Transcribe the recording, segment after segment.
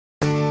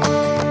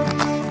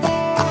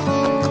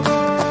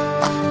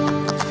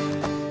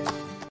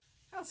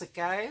What's up,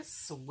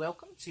 guys?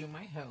 Welcome to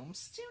my home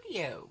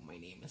studio. My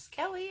name is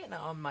Kelly, and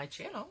on my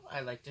channel I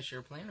like to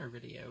share planner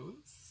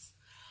videos,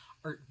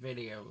 art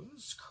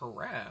videos,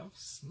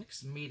 crafts,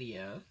 mixed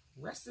media,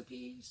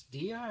 recipes,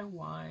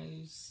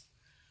 DIYs,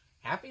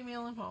 happy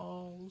meal and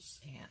hauls,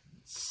 and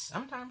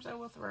sometimes I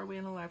will throw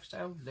in a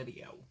lifestyle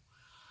video.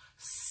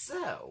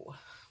 So,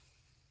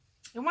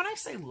 and when I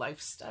say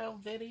lifestyle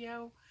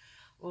video,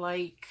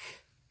 like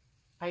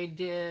I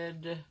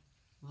did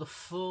the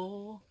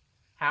full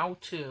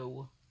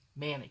how-to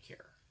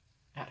manicure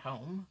at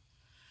home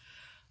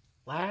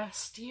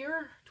last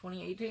year,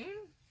 2018,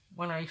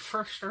 when I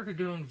first started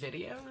doing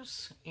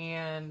videos,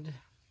 and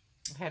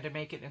I had to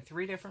make it in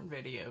 3 different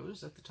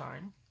videos at the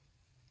time,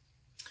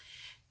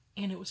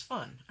 and it was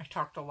fun. I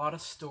talked a lot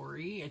of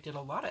story, I did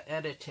a lot of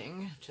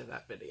editing to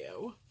that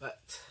video,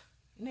 but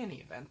in any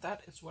event,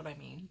 that is what I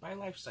mean by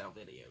lifestyle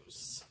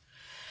videos.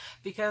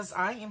 Because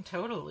I am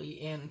totally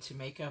into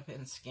makeup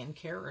and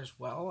skincare as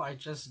well. I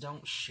just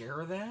don't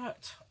share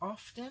that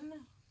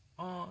often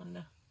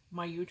on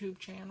my YouTube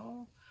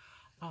channel.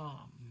 I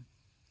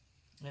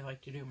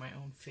like to do my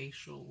own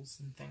facials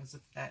and things of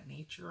that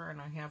nature,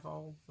 and I have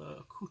all the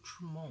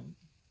accoutrement,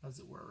 as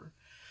it were,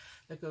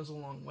 that goes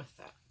along with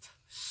that.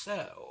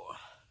 So,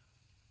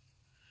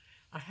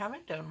 I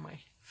haven't done my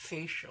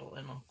facial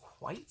in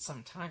quite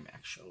some time,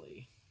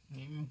 actually.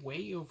 I'm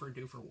way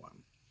overdue for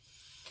one.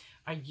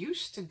 I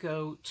used to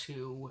go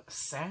to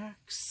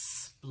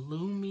Saks,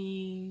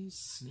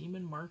 Bloomies,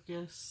 Neiman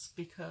Marcus,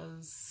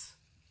 because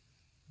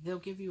they'll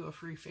give you a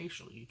free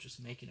facial. You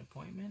just make an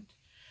appointment,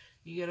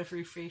 you get a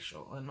free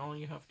facial, and all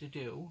you have to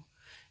do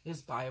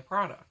is buy a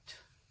product,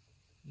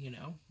 you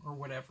know, or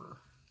whatever.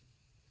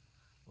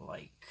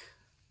 Like,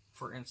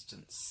 for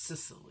instance,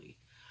 Sicily.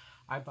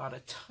 I bought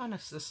a ton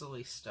of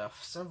Sicily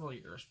stuff several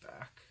years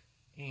back,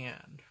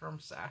 and from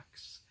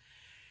Saks,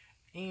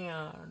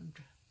 and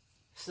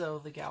so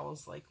the gal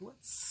was like,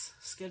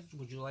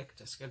 would you like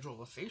to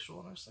schedule a facial?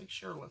 And I was like,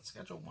 sure, let's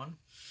schedule one.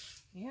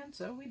 And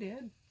so we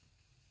did.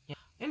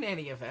 In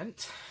any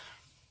event,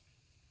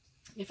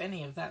 if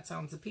any of that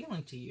sounds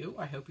appealing to you,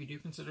 I hope you do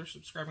consider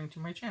subscribing to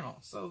my channel.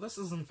 So this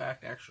is in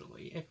fact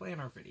actually a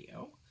planner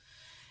video.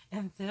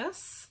 And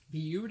this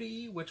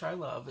beauty, which I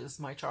love,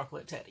 is my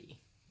chocolate teddy.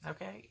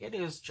 Okay? It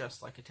is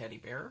just like a teddy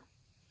bear.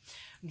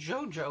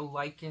 JoJo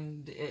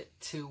likened it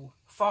to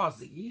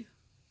Fozzy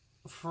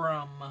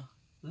from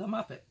The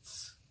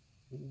Muppets.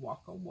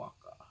 Waka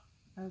Waka,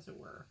 as it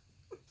were.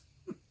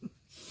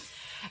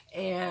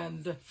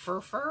 And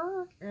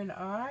Fur and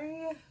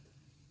I,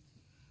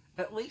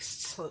 at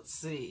least, let's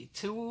see,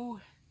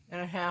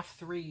 2.5,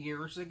 3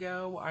 years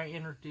ago, I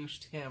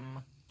introduced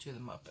him to the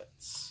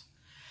Muppets.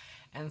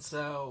 And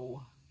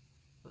so,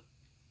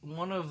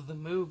 one of the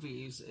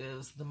movies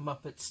is The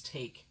Muppets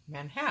Take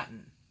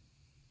Manhattan.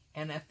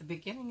 And at the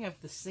beginning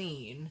of the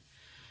scene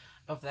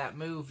of that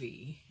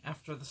movie,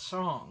 after the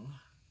song,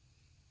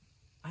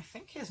 I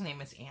think his name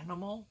is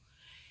Animal.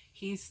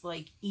 He's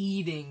like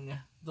eating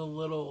the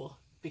little,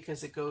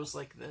 because it goes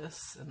like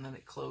this and then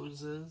it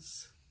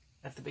closes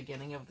at the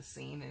beginning of the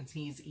scene, and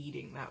he's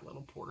eating that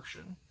little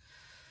portion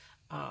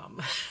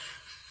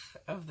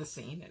of the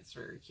scene. It's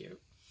very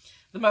cute.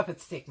 The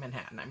Muppets Take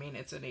Manhattan. I mean,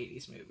 it's an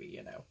 80s movie,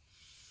 you know.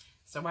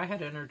 So I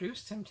had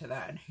introduced him to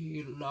that, and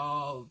he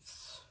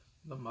loves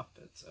the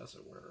Muppets, as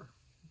it were.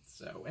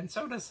 So, and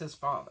so does his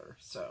father.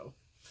 So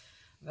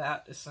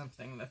that is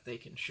something that they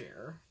can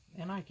share,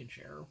 and I can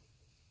share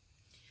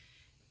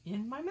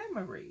in my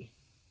memory.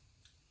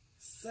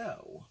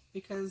 So,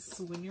 because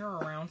when you're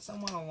around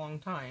someone a long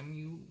time,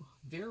 you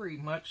very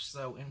much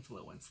so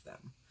influence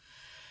them.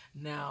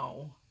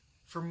 Now,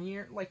 from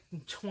like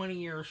 20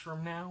 years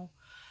from now,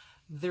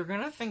 they're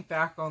going to think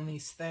back on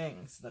these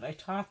things that I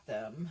taught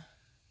them,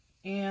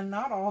 and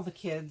not all the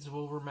kids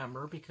will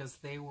remember because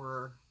they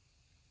were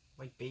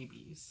like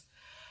babies,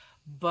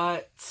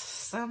 but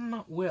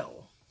some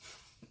will.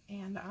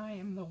 And I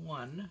am the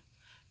one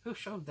who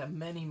showed them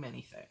many,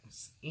 many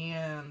things.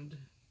 And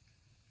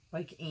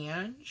like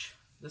Ange,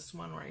 this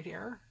one right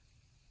here,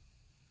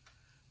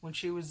 when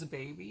she was a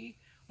baby,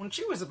 when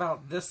she was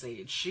about this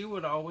age, she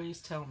would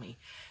always tell me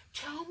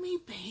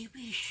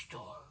baby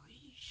stories.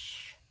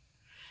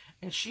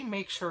 And she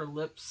makes her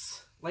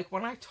lips, like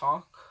when I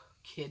talk,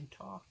 kid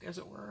talk, as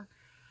it were,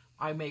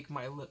 I make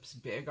my lips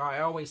big. I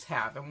always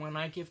have. And when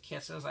I give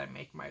kisses, I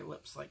make my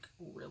lips like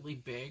really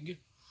big.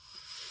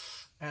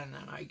 And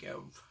then I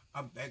give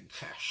a big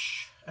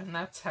kiss. And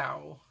that's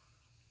how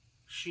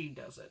she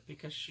does it,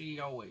 because she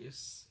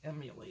always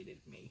emulated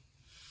me.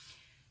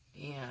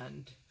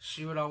 And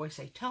she would always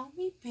say, tell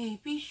me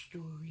baby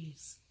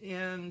stories.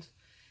 And,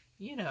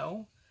 you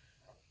know,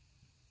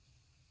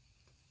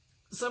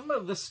 some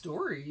of the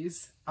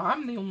stories,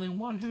 I'm the only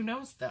one who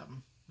knows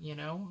them, you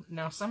know.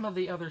 Now, some of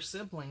the other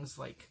siblings,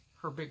 like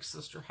her big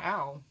sister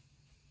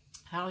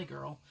Hallie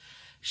girl,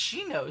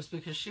 she knows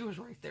because she was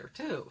right there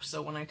too.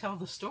 So when I tell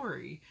the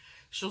story,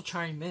 she'll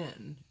chime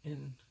in,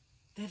 and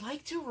they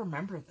like to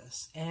remember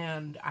this.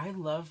 And I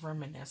love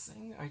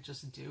reminiscing. I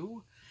just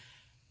do.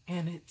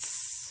 And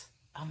it's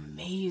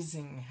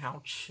amazing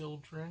how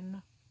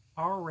children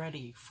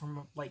already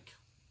from like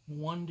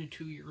 1 to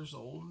 2 years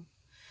old,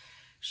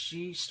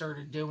 she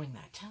started doing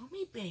that. Tell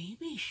me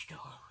baby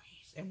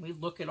stories. And we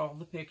look at all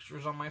the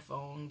pictures on my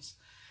phones.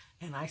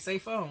 And I say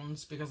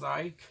phones because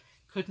I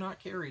could not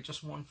carry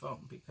just one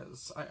phone,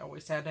 because I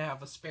always had to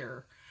have a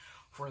spare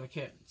for the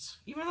kids.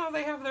 Even though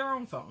they have their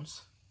own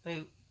phones.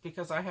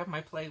 Because I have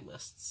my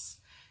playlists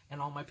and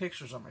all my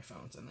pictures on my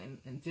phones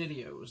and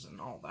videos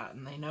and all that.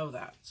 And they know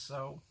that.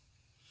 So,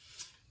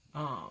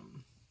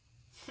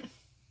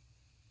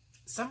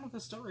 some of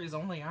the stories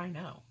only I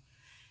know.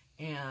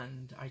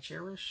 And I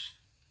cherish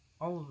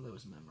all of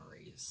those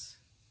memories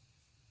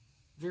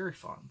very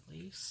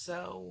fondly.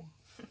 So,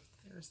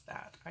 there's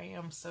that. I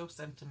am so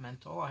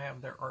sentimental. I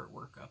have their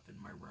artwork up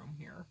in my room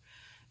here,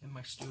 in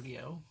my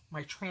studio.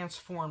 My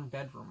transformed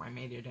bedroom, I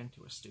made it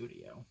into a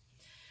studio.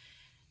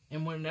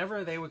 And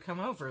whenever they would come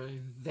over,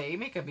 they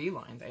make a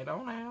beeline. They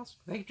don't ask.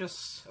 They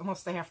just,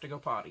 unless they have to go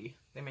potty,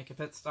 they make a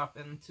pit stop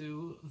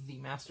into the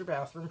master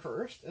bathroom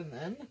first, and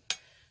then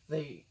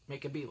they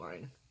make a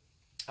beeline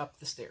up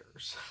the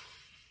stairs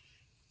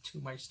to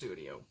my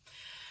studio.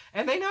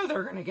 And they know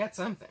they're going to get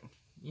something,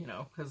 you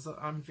know, because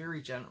I'm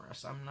very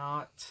generous. I'm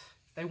not,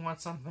 if they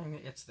want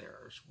something, it's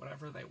theirs,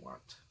 whatever they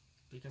want,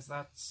 because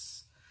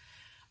that's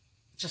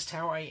just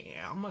how I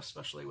am,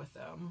 especially with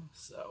them.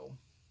 So,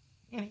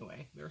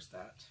 anyway, there's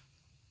that.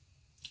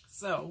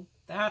 So,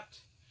 that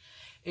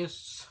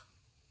is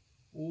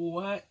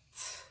what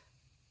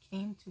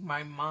came to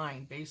my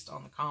mind based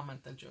on the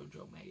comment that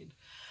JoJo made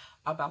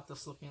about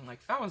this looking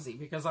like Fozzy,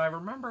 because I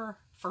remember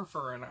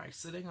Furfur and I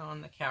sitting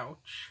on the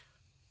couch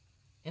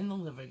in the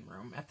living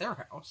room at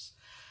their house,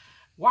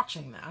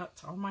 watching that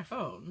on my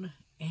phone,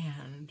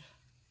 and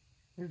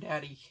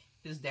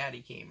his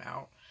daddy came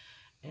out,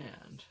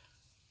 and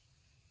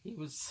he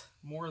was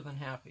more than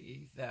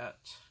happy that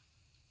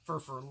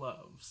Furfur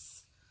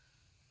loves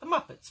the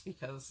Muppets,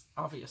 because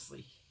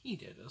obviously he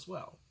did as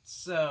well.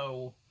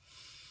 So,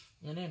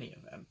 in any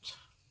event,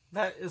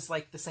 that is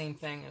like the same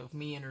thing of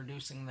me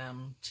introducing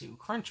them to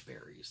Crunch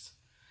Berries,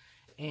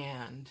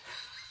 and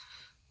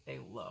they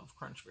love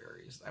Crunch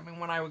Berries. I mean,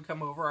 when I would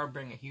come over, I would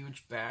bring a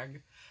huge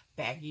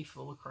baggie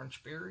full of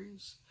Crunch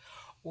Berries,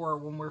 or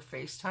when we're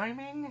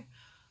FaceTiming,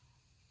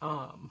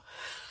 when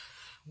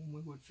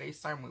we would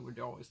FaceTime, we would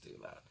always do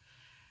that.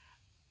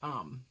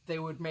 They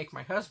would make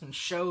my husband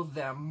show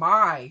them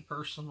my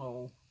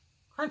personal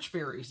Crunch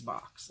Berries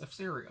box of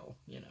cereal,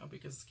 you know,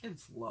 because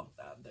kids love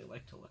that. They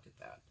like to look at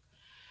that.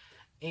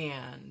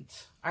 And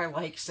I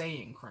like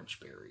saying Crunch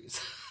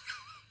Berries.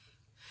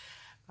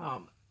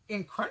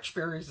 And Crunch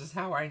Berries is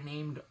how I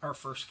named our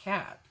first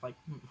cat. Like,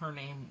 her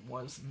name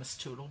was Miss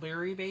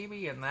Tootleberry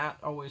Baby, and that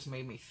always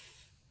makes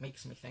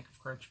me think of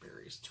Crunch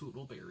Berries.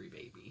 Tootleberry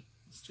Baby.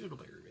 It's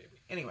Tootleberry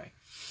Baby. Anyway,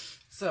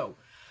 so,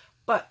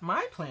 but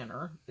my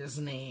planner his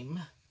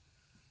name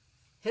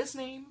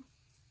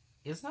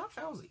is not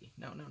Fozzy.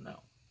 No.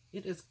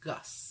 It is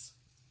Gus.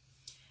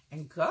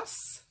 And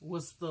Gus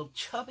was the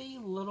chubby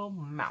little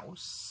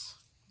mouse,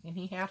 and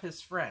he had his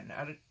friend.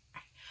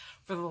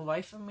 For the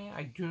life of me,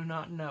 I do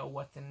not know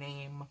what the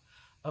name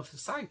of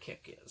his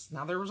sidekick is.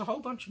 Now, there was a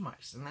whole bunch of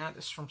mice, and that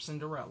is from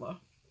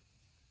Cinderella.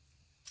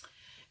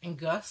 And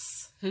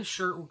Gus, his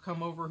shirt would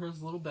come over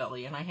his little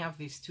belly, and I have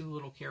these two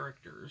little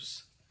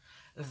characters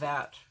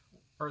that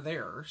are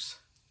theirs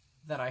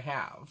that I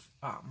have.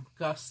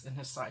 Gus and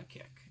his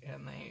sidekick,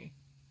 and they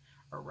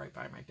are right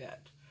by my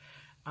bed.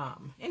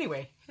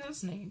 Anyway,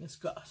 his name is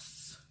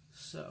Gus.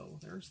 So,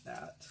 there's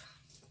that.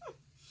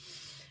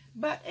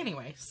 But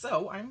anyway,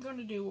 so I'm going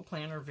to do a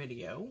planner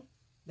video.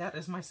 That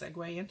is my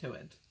segue into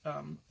it.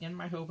 In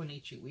my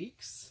Hobonichi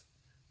Weeks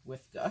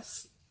with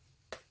Gus.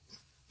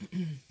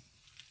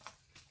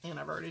 And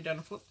I've already done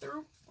a flip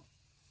through.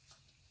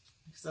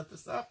 I set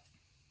this up.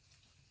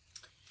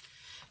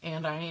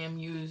 And I am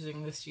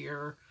using this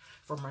year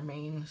for my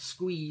main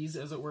squeeze,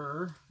 as it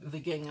were, the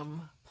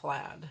Gingham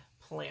Plaid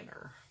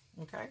Planner.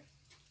 Okay?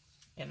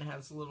 And it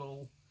has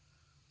little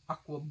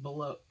aqua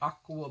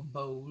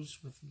bows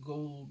with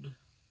gold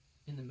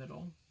in the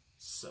middle.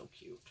 So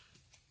cute.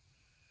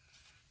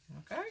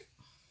 Okay.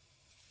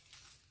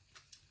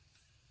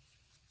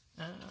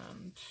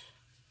 And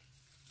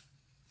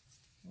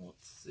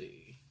let's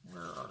see.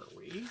 Where are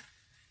we?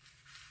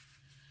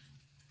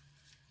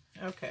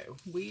 Okay.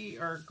 We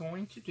are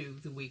going to do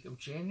the week of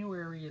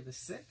January the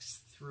 6th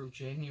through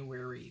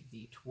January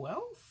the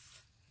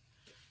 12th.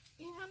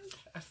 And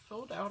I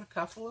filled out a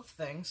couple of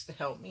things to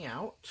help me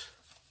out.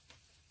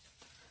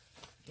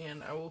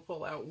 And I will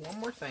pull out one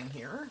more thing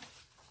here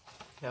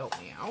to help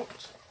me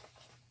out.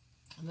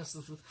 And this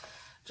is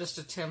just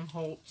a Tim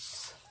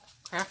Holtz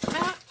Craft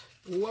Mat.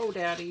 Whoa,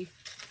 Daddy.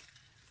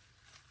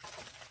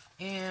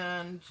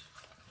 And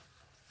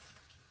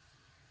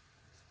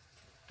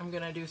I'm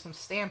going to do some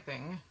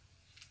stamping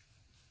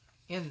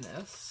in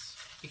this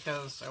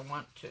because I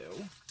want to.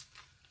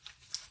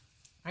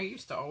 I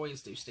used to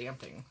always do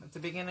stamping. At the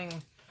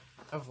beginning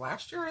of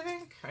last year, I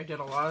think, I did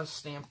a lot of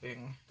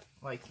stamping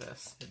like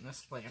this in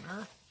this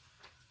planner.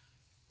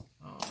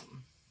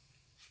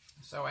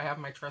 So I have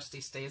my trusty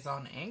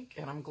StayzOn ink,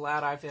 and I'm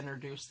glad I've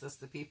introduced this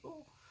to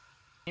people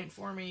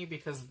for me,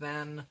 because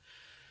then,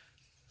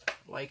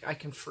 like, I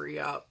can free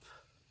up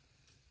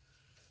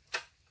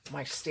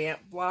my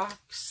stamp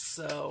blocks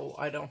so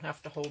I don't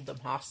have to hold them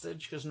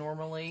hostage, because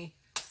normally,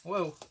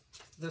 whoa,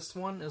 this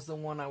one is the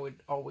one I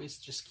would always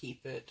just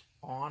keep it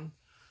on.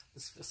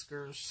 This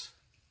Fiskar's.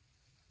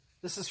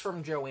 This is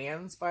from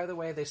Joann's, by the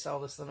way. They sell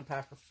this in a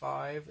pack of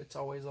 5. It's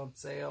always on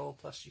sale.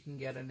 Plus, you can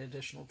get an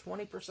additional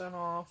 20%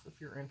 off if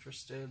you're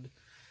interested.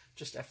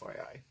 Just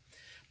FYI.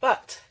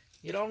 But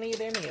you don't need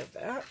any of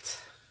that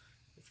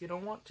if you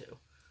don't want to.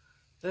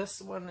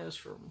 This one is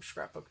from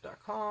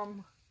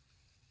scrapbook.com.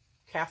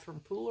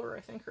 Katherine, I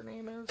think her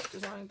name is,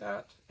 designed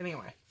that.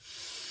 Anyway.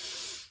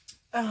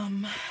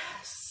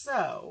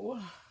 So,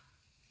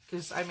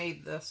 because I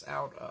made this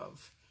out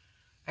of,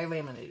 I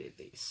laminated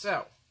these.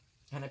 So,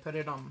 and I put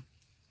it on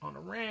a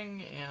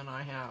ring, and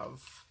I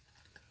have,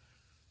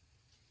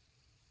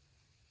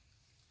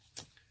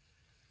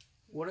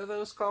 what are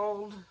those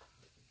called?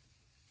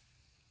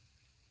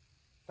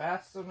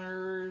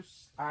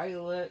 Fasteners,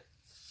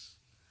 eyelets.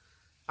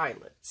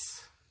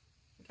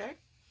 Okay?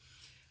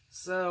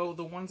 So,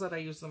 the ones that I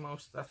use the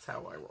most, that's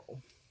how I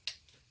roll.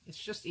 It's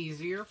just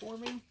easier for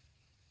me.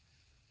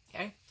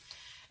 Okay?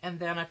 And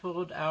then I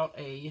pulled out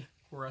a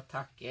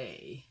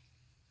Kuartake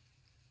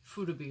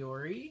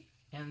Fudebiyori,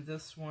 and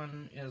this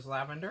one is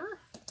Lavender.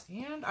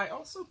 And I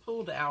also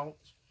pulled out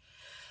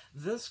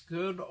this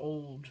good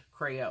old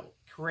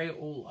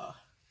Crayola.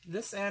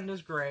 This end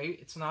is gray.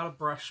 It's not a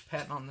brush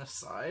pen on this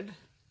side.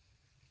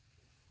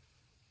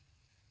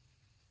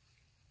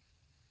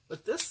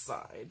 But this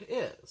side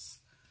is,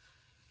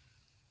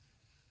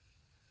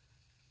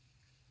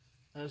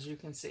 as you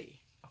can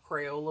see, a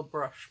Crayola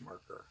brush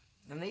marker.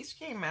 And these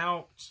came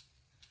out,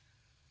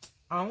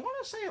 I want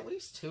to say at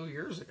least 2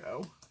 years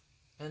ago.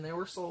 And they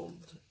were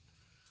sold,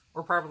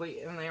 or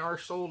probably, and they are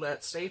sold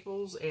at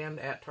Staples and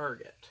at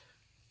Target.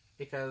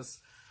 Because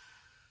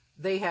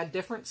they had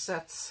different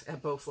sets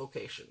at both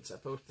locations,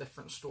 at both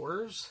different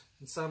stores.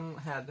 And some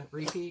had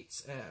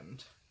repeats,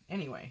 and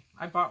anyway,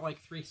 I bought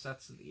like 3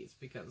 sets of these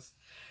because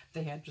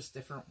they had just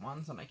different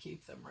ones, and I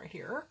keep them right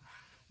here.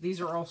 These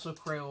are also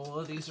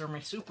Crayola. These are my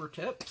super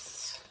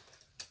tips.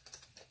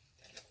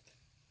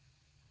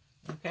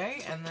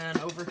 Okay, and then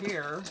over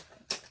here,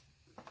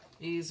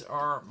 these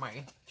are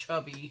my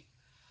chubby,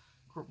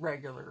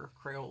 regular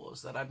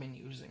Crayolas that I've been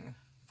using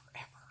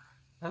forever.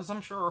 As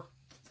I'm sure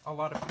a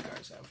lot of you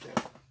guys have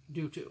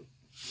too.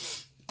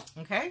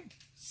 Okay,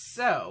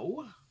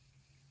 so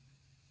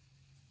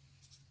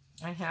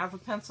I have a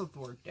pencil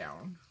board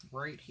down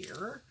right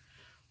here.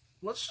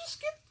 Let's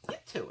just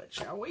get to it,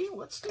 shall we?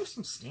 Let's do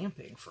some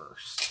stamping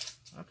first.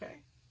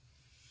 Okay.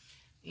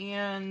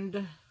 And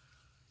this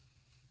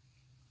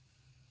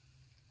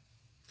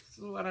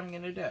is what I'm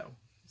going to do.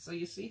 So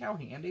you see how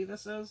handy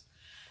this is?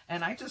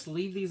 And I just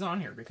leave these on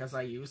here because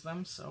I use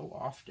them so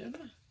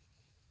often.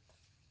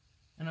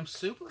 And I'm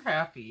super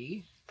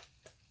happy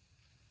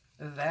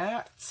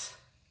that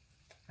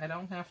I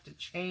don't have to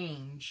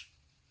change.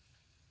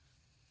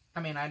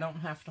 I mean, I don't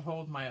have to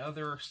hold my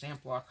other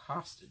stamp block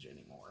hostage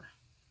anymore.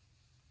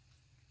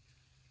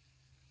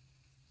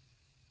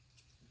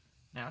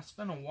 Now, it's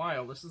been a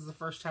while. This is the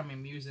first time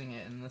I'm using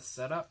it in this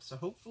setup, so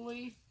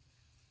hopefully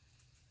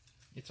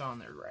it's on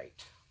there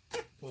right.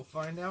 We'll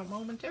find out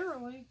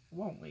momentarily,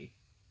 won't we?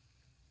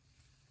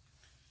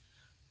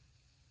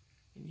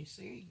 Can you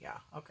see? Yeah,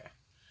 okay.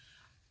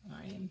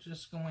 I am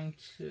just going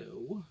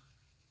to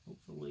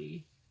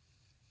hopefully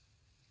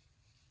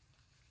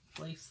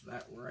place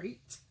that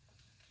right.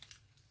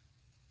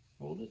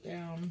 Hold it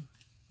down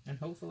and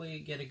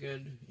hopefully get a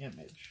good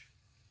image.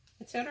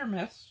 It's hit or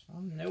miss.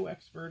 I'm no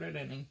expert at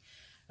any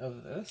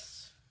of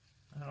this.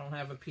 I don't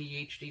have a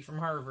PhD from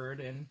Harvard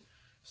in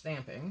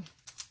stamping.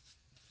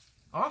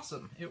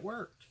 Awesome. It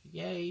worked.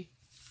 Yay.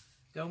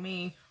 Go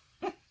me.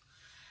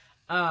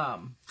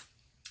 And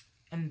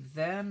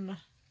then,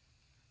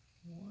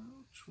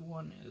 which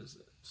one is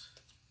it?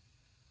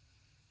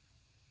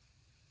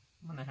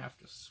 I'm going to have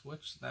to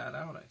switch that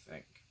out, I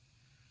think.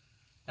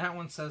 That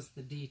one says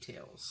the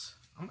details.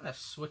 I'm going to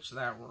switch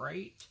that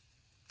right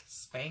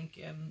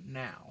spanking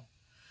now.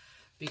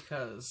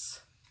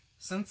 Because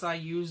since I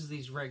use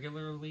these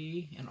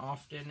regularly and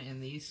often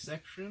in these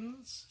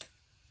sections,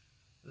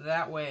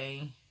 that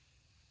way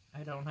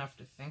I don't have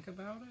to think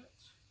about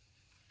it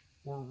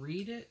or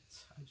read it.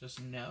 I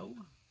just know.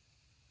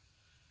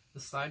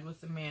 The side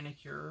with the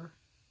manicure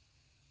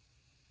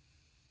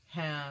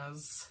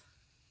has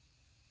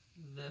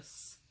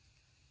this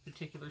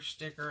particular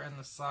sticker, and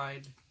the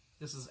side,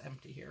 this is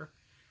empty here,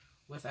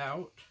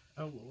 without.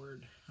 Oh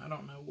Lord, I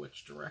don't know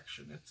which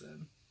direction it's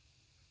in.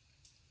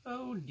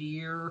 Oh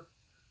dear.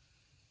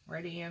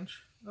 Right,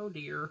 Ange? Oh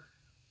dear.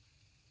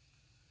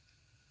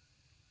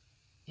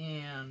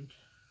 And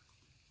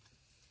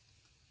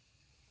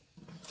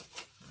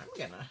I'm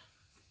gonna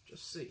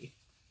just see.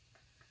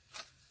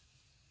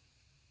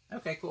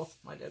 Okay, cool.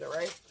 I did it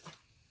right.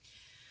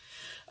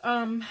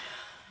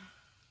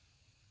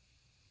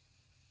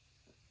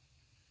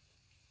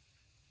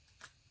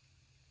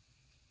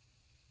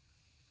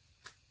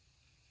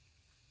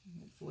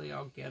 Hopefully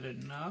I'll get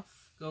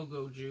enough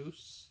go-go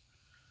juice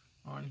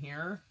on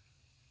here.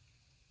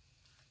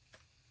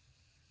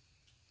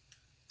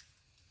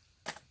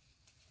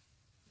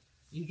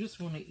 You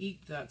just want to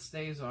eat that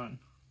StayzOn.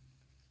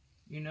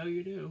 You know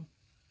you do.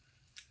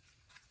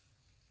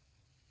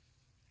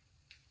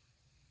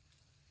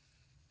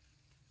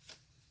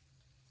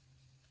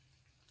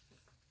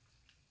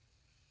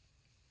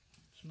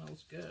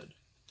 Smells good.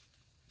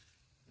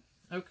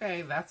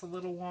 Okay, that's a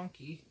little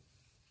wonky.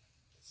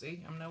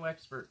 See, I'm no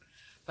expert,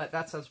 but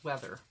that says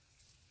weather.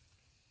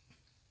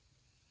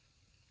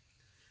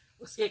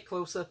 Let's get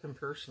close up and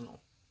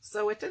personal.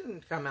 So it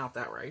didn't come out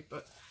that right,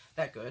 but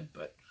that good,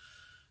 but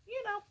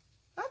you know,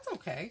 that's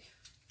okay.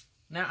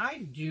 Now I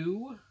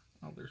do,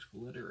 oh, there's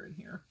glitter in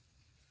here.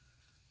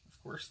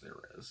 Of course there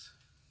is.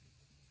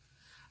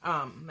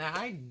 Now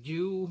I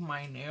do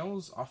my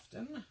nails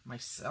often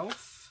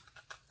myself,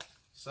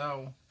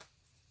 so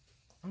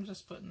I'm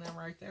just putting them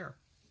right there,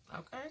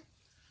 okay?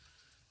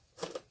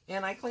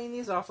 And I clean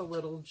these off a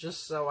little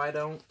just so I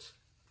don't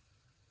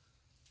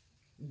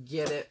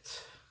get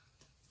it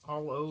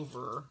all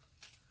over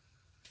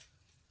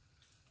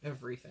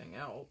everything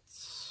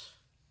else.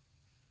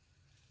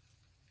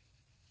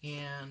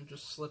 And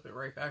just slip it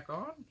right back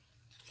on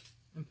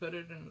and put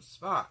it in the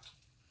spot.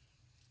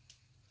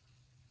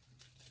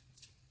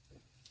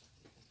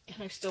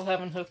 And I still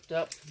haven't hooked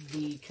up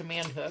the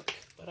command hook,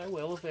 but I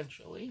will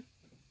eventually.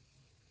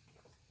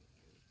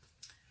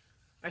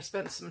 I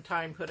spent some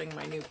time putting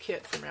my new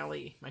kit from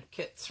my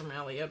kits from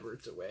Allie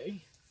Edwards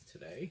away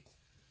today.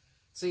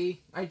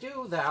 See, I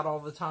do that all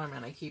the time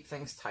and I keep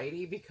things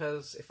tidy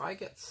because if I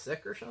get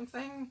sick or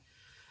something,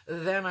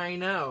 then I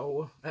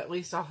know at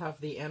least I'll have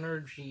the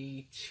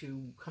energy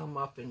to come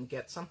up and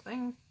get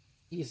something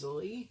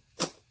easily,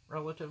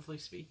 relatively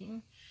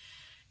speaking,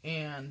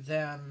 and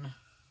then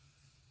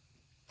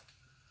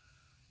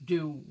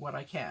do what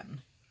I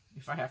can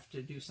if I have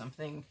to do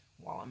something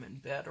while I'm in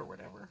bed or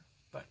whatever.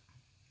 But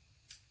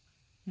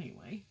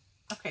anyway,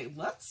 okay,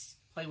 let's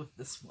play with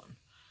this one.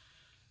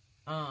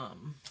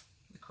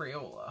 The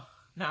Crayola.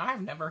 Now,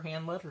 I've never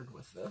hand lettered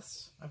with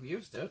this. I've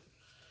used it,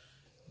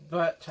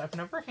 but I've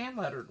never hand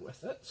lettered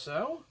with it,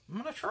 so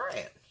I'm going to try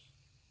it.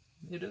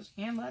 It is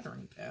a hand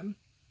lettering pen,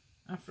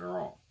 after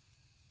all.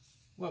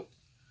 Whoa.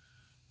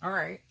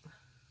 Alright.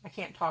 I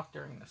can't talk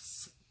during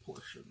this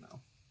portion, though.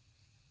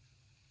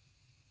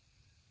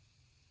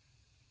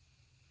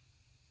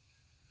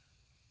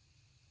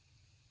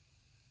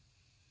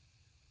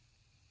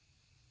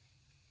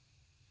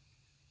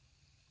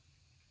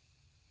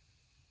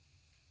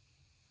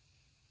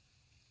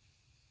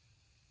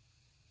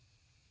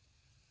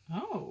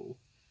 Oh,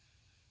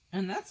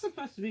 and that's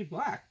supposed to be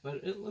black,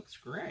 but it looks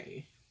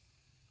gray.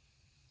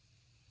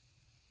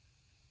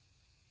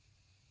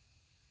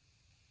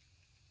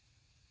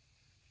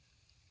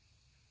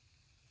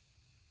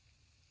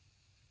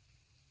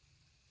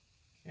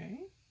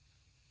 Okay.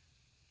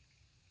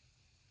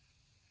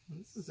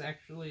 This is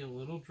actually a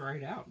little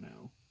dried out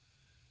now.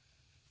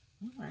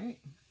 All right.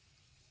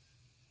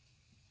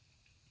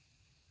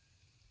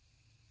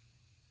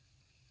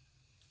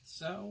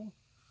 So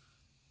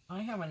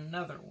I have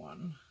another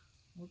one.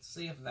 Let's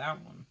see if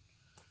that one,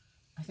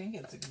 I think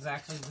it's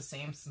exactly the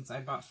same since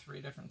I bought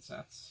 3 different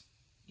sets.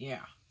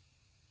 Yeah.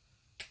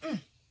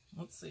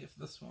 Let's see if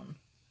this one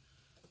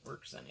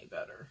works any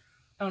better.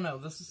 Oh no,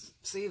 this is,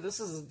 see, this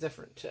is a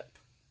different tip.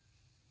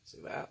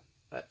 See that?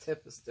 That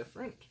tip is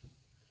different.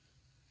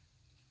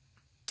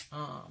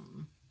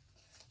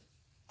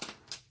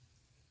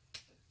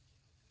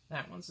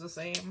 That one's the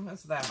same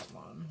as that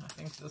one. I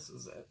think this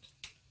is it.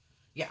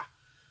 Yeah.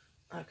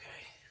 Okay.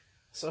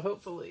 So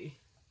hopefully,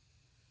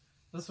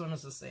 this one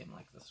is the same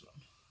like this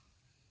one.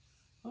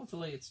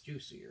 Hopefully it's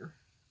juicier.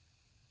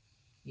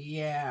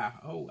 Yeah.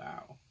 Oh,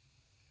 wow.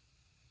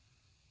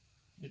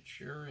 It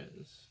sure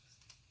is.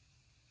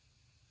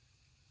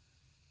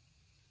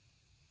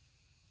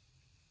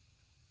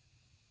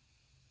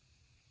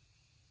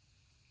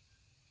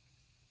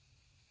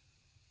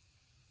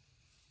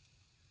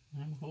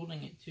 I'm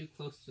holding it too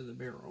close to the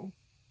barrel.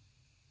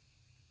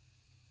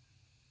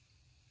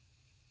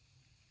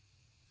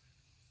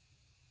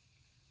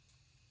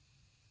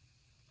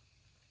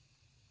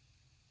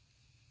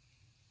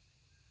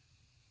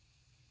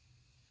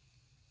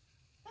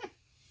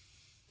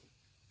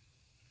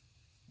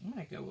 I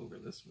might go over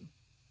this one.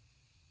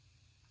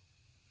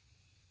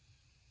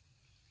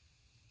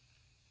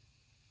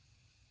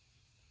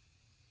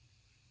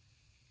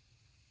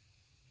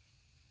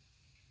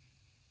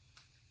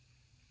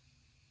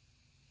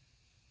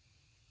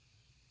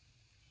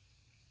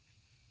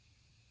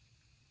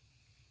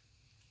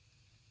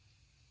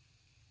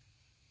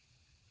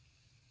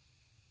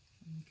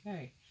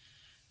 Okay,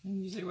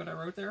 and you see what I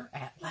wrote there?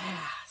 At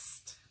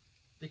last!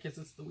 Because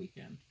it's the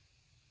weekend.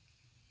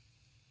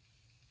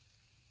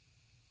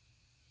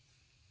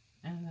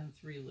 And then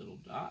 3 little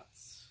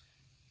dots.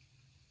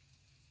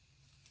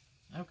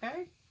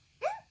 Okay.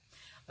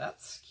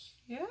 That's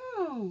cute.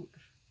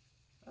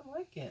 I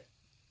like it.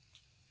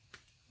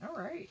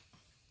 Alright.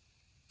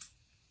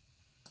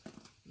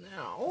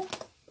 Now,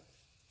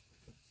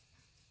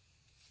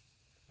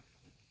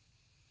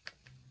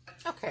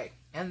 Okay,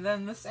 and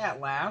then this At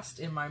Last,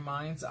 in my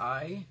mind's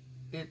eye,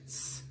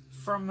 it's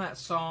from that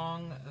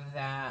song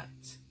that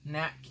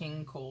Nat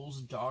King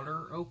Cole's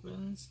daughter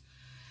opens.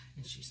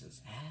 And she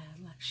says,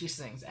 "At last." She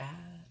sings,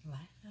 "At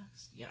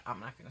last." Yeah, I'm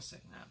not going to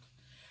sing that.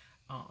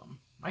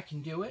 I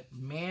can do it.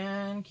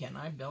 Man, can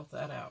I belt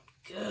that out.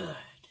 Good,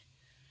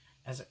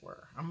 as it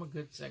were. I'm a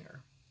good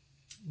singer.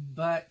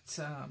 But,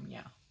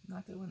 yeah,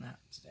 not doing that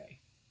today.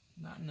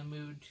 Not in the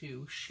mood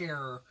to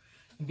share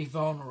and be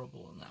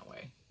vulnerable in that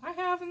way. I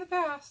have in the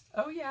past.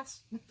 Oh,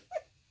 yes.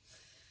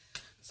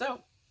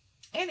 So,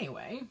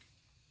 anyway,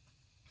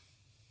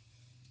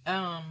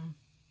 I'm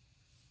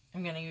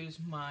going to use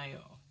my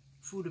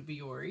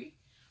Fudebiyori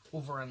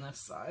over on this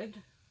side.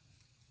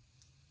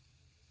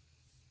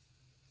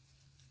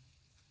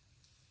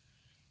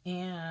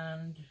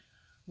 And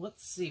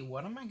let's see,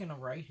 what am I going to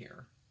write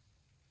here?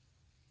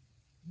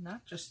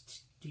 Not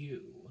just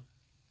do.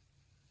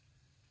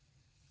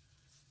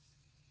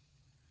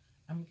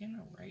 I'm going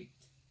to write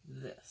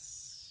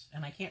this.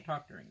 And I can't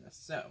talk during this,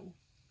 so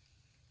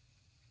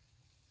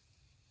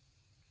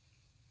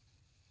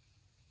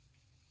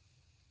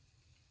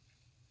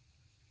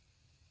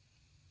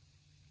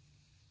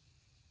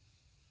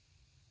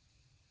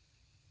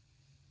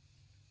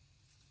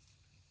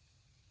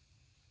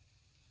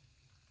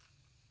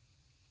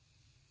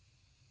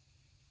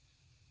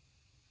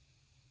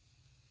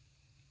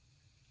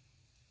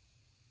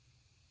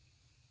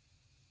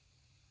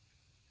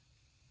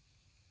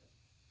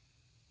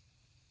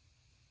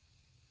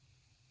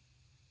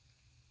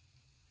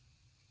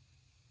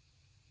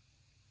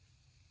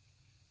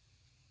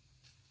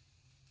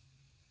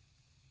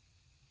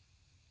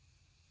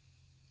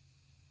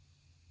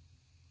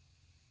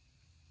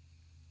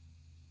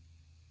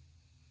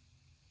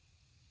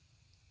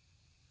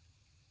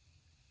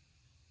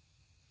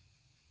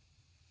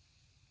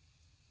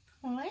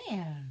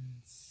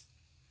plans.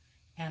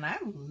 And I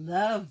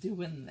love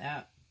doing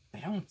that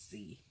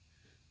bouncy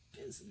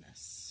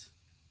business.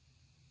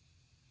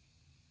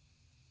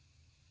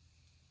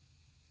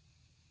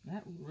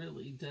 That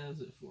really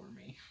does it for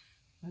me.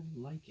 I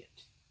like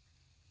it.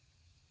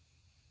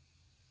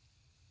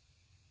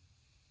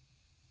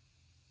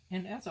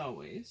 And as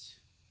always,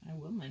 I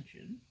will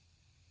mention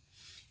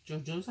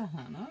JoJo's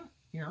Ahana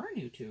here on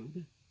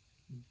YouTube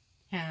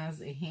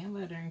has a hand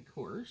lettering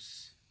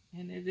course,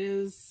 and it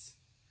is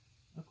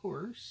a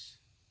course,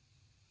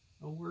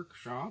 a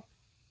workshop,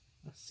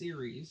 a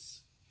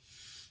series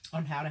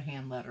on how to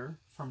hand letter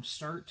from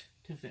start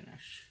to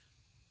finish.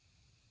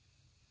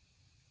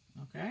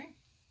 Okay?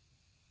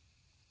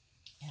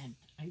 And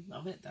I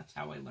love it. That's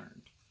how I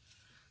learned.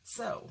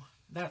 So,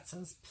 that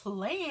says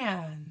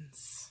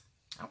plans.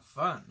 How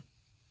fun.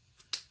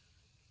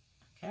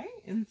 Okay,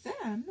 and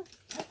then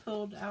I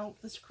pulled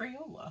out this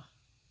Crayola.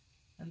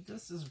 And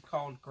this is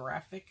called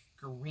Graphic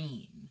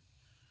Green.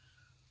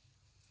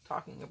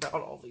 Talking about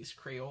all these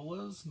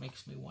Crayolas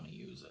makes me want to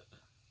use it.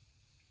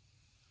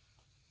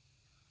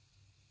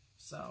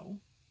 So,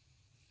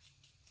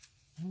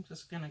 I'm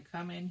just going to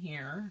come in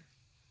here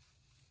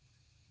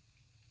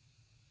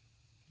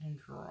and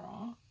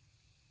draw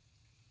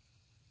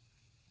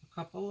a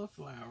couple of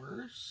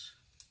flowers.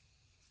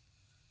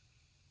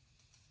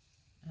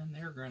 And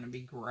they're going to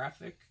be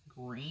graphic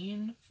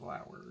green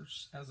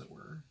flowers, as it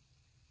were.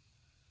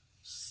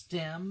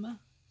 Stem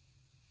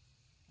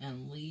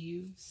and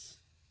leaves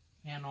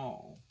and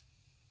all.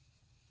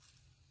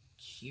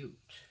 Cute.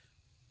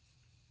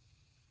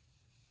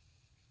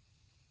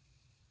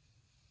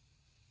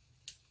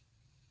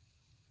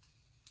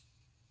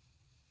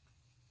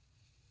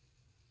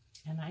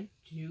 And I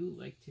do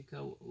like to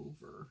go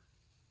over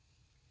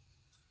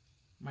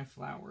my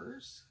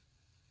flowers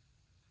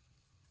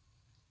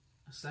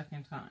a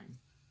second time.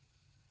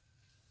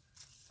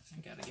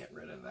 I gotta get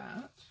rid of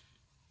that.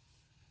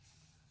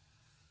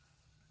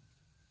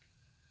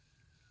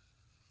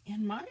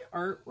 And my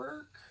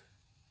artwork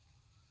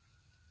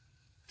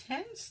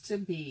tends to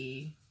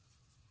be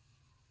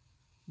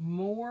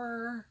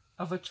more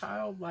of a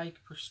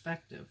childlike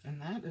perspective,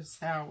 and that is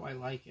how I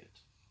like it.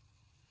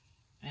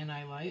 And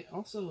I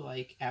also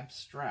like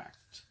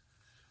abstract.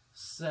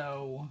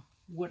 So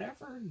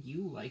whatever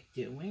you like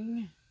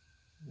doing,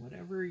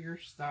 whatever your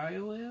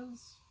style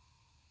is,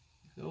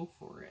 go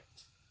for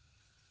it.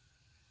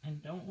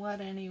 And don't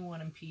let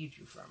anyone impede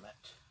you from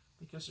it,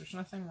 because there's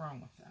nothing wrong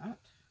with that.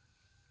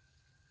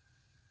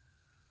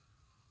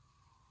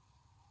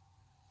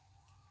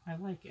 I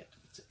like it.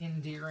 It's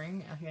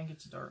endearing. I think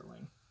it's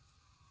darling.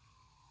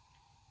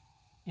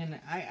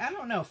 And I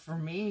don't know, for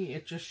me,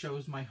 it just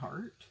shows my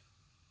heart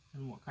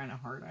and what kind of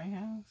heart I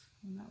have.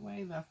 In that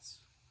way, that's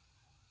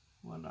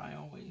what I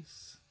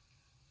always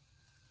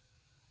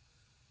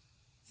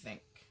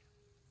think.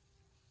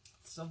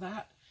 So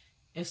that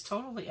is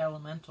totally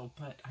elemental,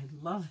 but I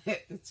love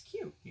it. It's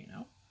cute, you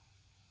know.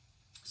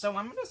 So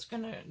I'm just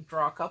going to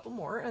draw a couple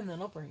more, and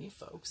then I'll bring you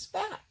folks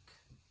back.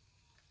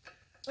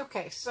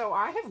 Okay, so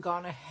I have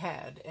gone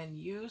ahead and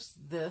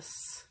used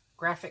this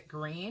graphic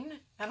green,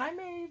 and I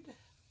made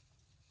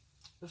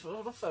this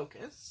little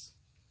focus.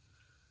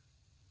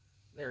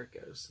 There it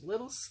goes.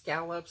 Little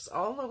scallops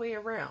all the way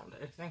around.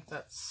 I think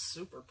that's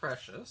super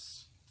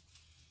precious.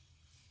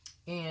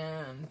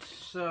 And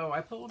so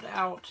I pulled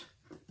out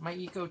my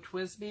Eco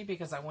Twsbi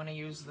because I want to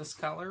use this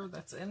color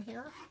that's in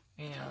here.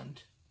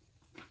 And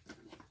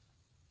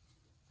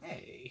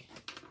hey.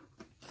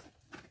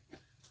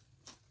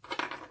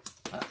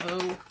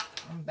 Uh-oh.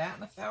 I'm batting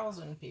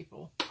 1,000,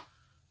 people.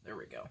 There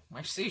we go.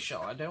 My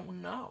seashell. I do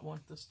not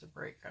want this to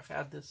break. I've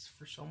had this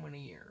for so many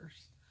years.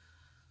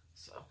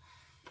 So.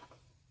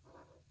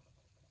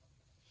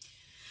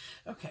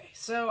 Okay,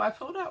 so I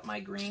pulled out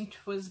my green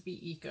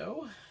Twsbi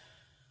Eco.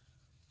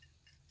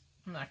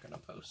 I'm not going to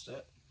post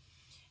it.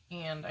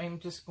 And I'm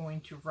just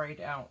going to write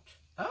out,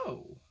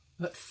 oh,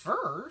 but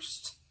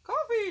first,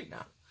 coffee!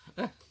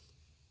 No.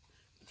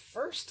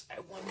 First, I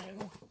want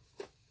to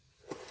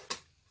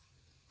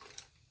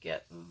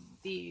get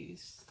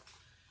these.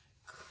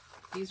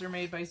 These are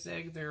made by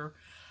Zig. They're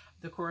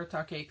the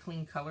Kuartake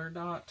Clean Color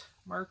Dot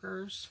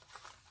markers.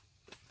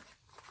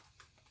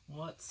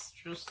 Let's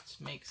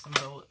just make some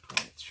bullet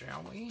points,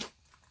 shall we?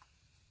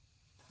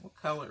 What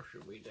color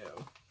should we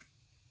do?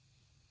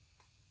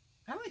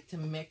 I like to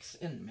mix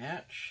and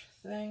match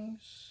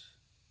things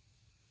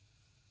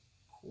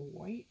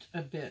quite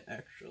a bit,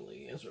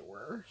 actually, as it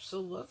were.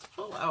 So let's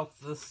pull out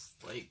this,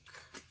 like,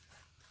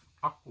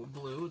 aqua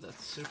blue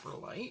that's super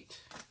light.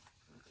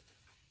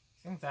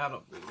 I think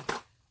that'll be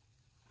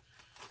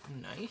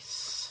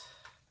nice.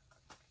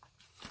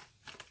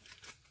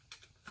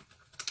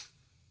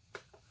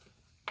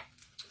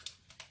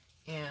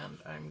 And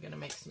I'm going to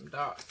make some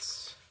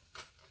dots,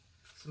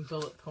 some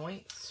bullet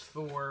points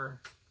for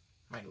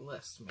my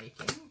list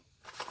making.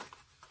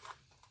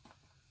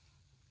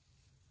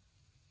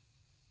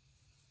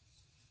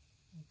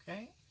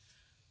 Okay,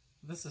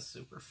 this is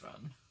super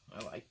fun.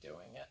 I like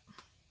doing it.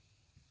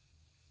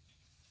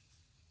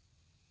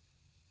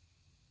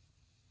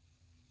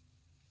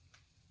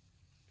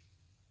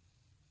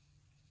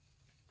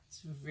 It's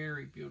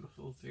very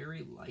beautiful,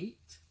 very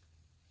light.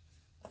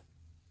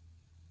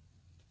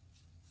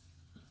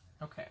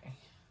 Okay.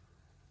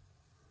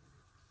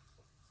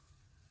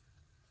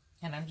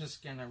 And I'm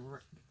just going to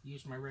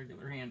use my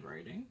regular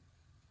handwriting.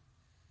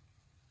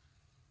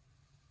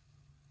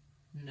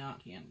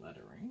 Not hand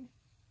lettering.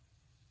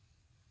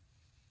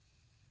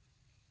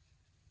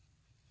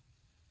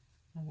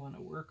 I want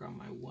to work on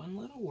my one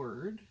little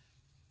word.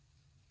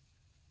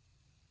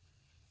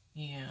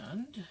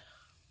 And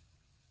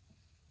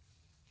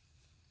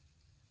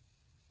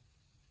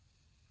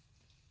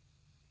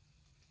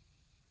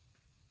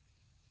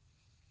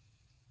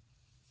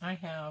I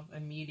have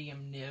a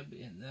medium nib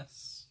in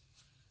this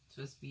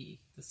Twsbi.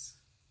 This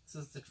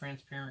is the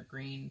transparent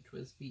green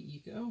Twsbi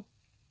Eco.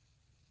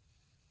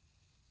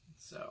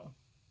 So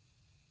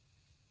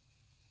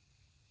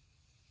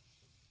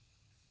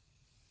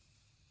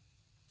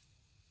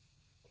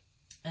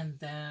and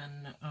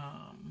then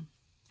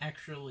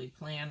actually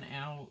plan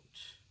out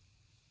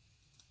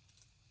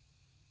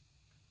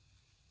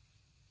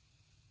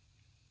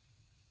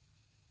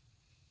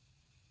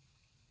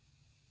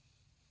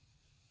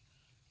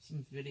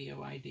some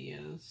video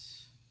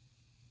ideas.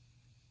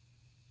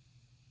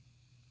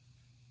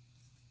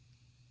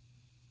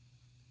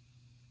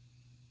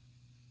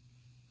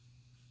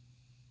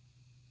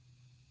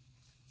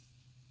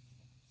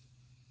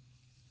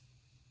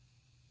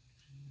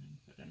 And then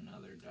put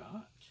another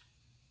dot.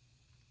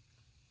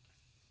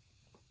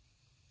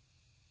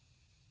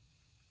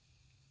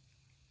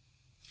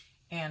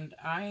 And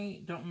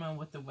I don't know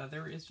what the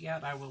weather is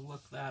yet. I will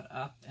look that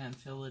up and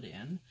fill it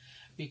in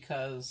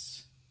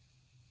because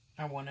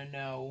I want to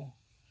know.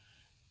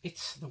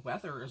 The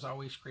weather is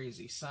always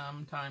crazy.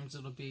 Sometimes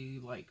it'll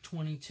be like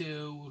 22,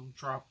 it'll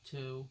drop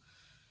to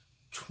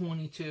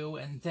 22,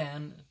 and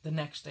then the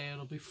next day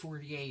it'll be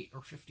 48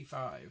 or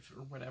 55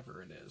 or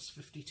whatever it is,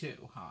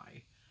 52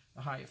 high,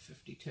 a high of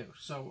 52.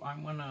 So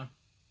I'm going to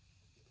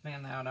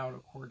plan that out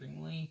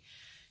accordingly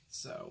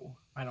so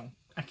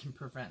I can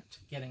prevent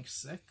getting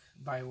sick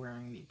by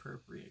wearing the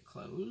appropriate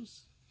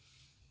clothes.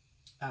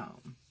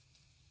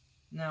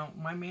 Now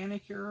my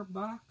manicure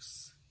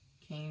box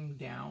came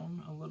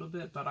down a little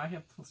bit, but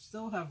I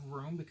still have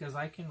room because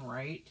I can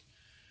write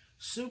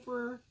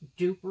super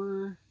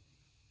duper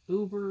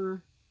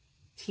uber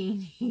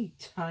teeny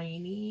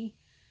tiny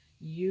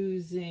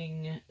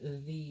using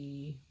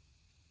a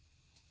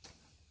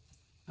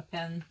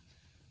pen,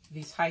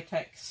 these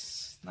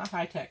not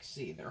high-tech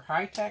C, they're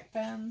high-tech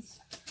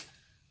pens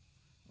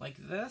like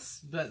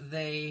this, but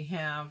they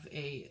have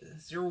a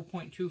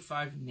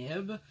 0.25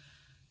 nib.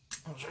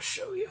 I'll just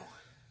show you.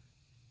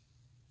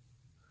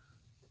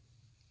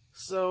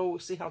 So,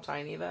 see how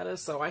tiny that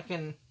is? So I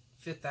can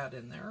fit that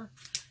in there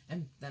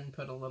and then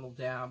put a little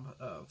dab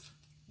of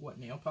what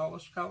nail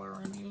polish color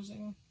I'm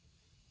using.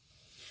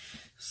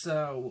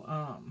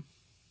 So,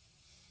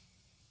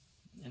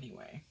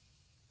 anyway.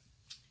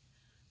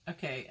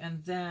 Okay,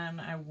 and then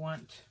I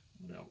want,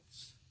 what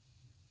else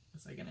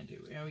was I going to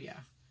do? Oh, yeah.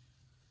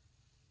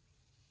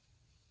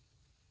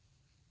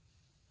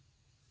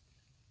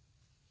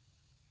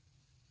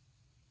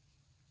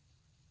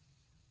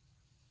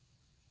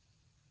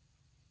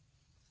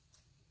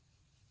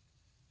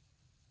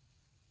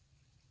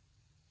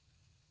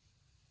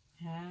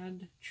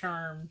 add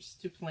charms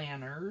to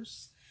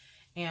planners.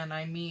 And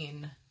I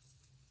mean,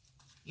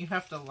 you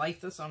have to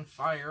light this on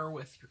fire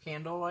with your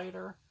candle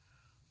lighter,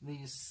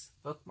 these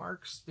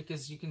bookmarks,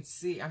 because you can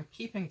see I'm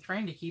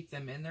trying to keep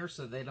them in there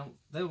so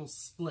they'll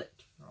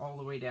split all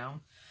the way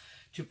down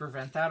to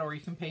prevent that, or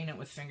you can paint it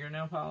with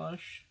fingernail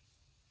polish.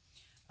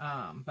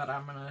 But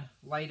I'm gonna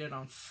light it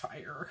on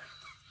fire.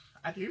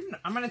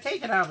 I'm gonna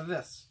take it out of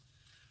this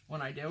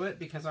when I do it,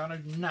 because I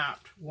do not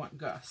want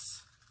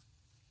Gus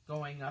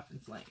going up in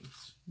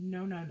flames.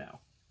 No, no, no.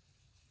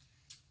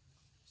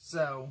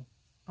 So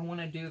I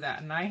want to do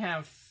that, and I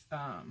have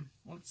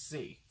let's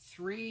see,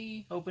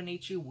 3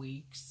 Hobonichi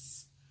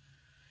Weeks,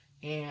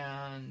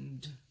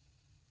 and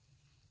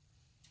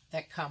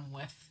that come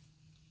with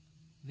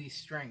these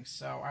strings.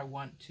 So I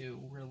want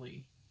to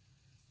really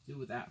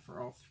do that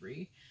for all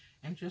 3,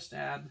 and just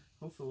add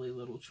hopefully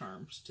little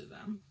charms to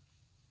them.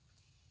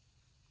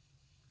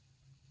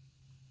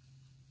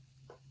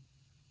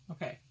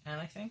 Okay, and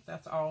I think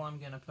that's all I'm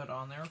going to put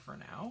on there for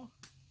now.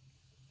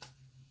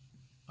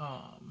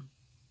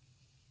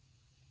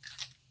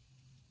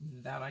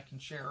 That I can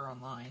share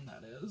online,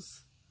 that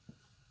is.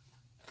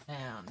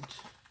 And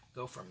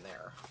go from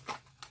there.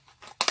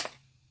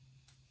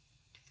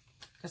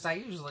 Because I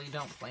usually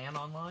don't plan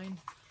online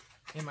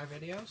in my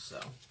videos, so.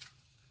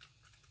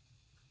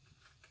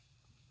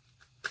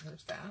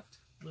 There's that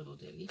little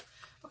ditty.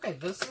 Okay,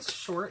 this is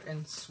short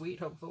and sweet,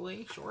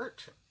 hopefully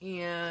short.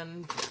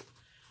 And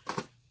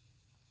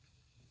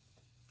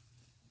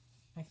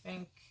I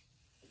think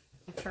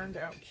it turned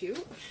out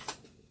cute.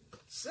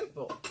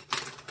 Simple.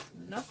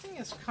 Nothing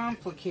is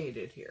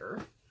complicated here.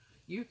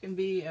 You can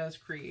be as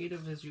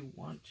creative as you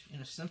want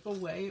in a simple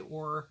way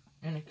or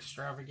an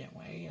extravagant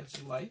way as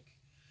you like.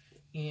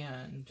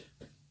 And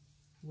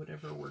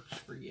whatever works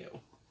for you.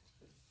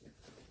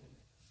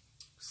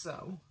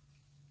 So,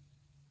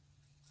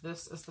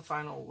 this is the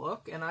final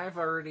look. And I've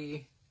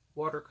already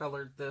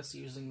watercolored this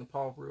using the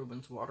Paul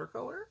Rubens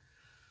watercolor.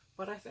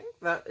 But I think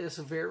that is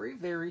very,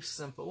 very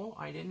simple.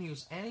 I didn't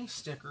use any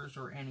stickers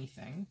or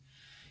anything.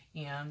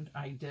 And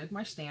I did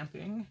my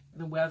stamping.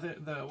 The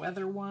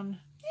weather one,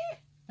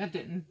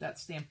 that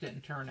stamp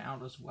didn't turn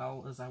out as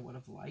well as I would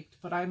have liked.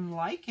 But I'm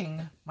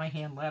liking my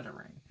hand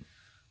lettering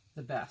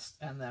the best.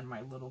 And then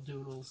my little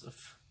doodles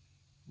of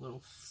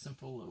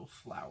simple little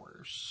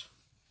flowers.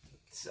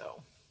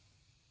 So,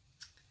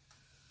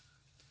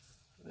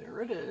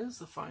 there it is,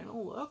 the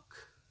final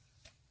look.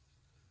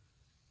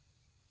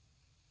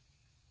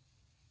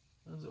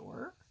 Does it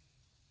work?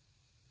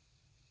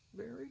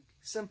 Very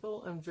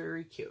simple and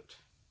very cute.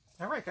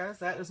 Alright guys,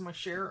 that is my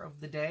share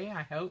of the day.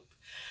 I hope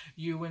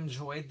you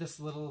enjoyed this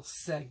little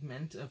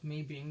segment of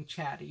me being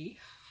chatty.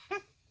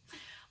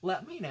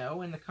 Let me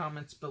know in the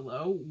comments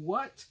below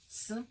what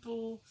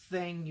simple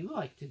thing you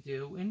like to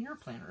do in your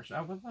planners.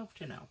 I would love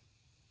to know.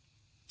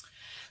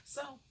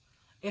 So,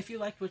 if you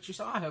liked what you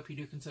saw, I hope you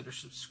do consider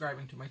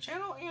subscribing to my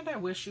channel, and I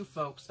wish you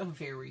folks a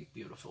very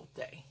beautiful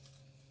day.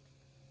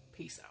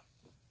 Peace out.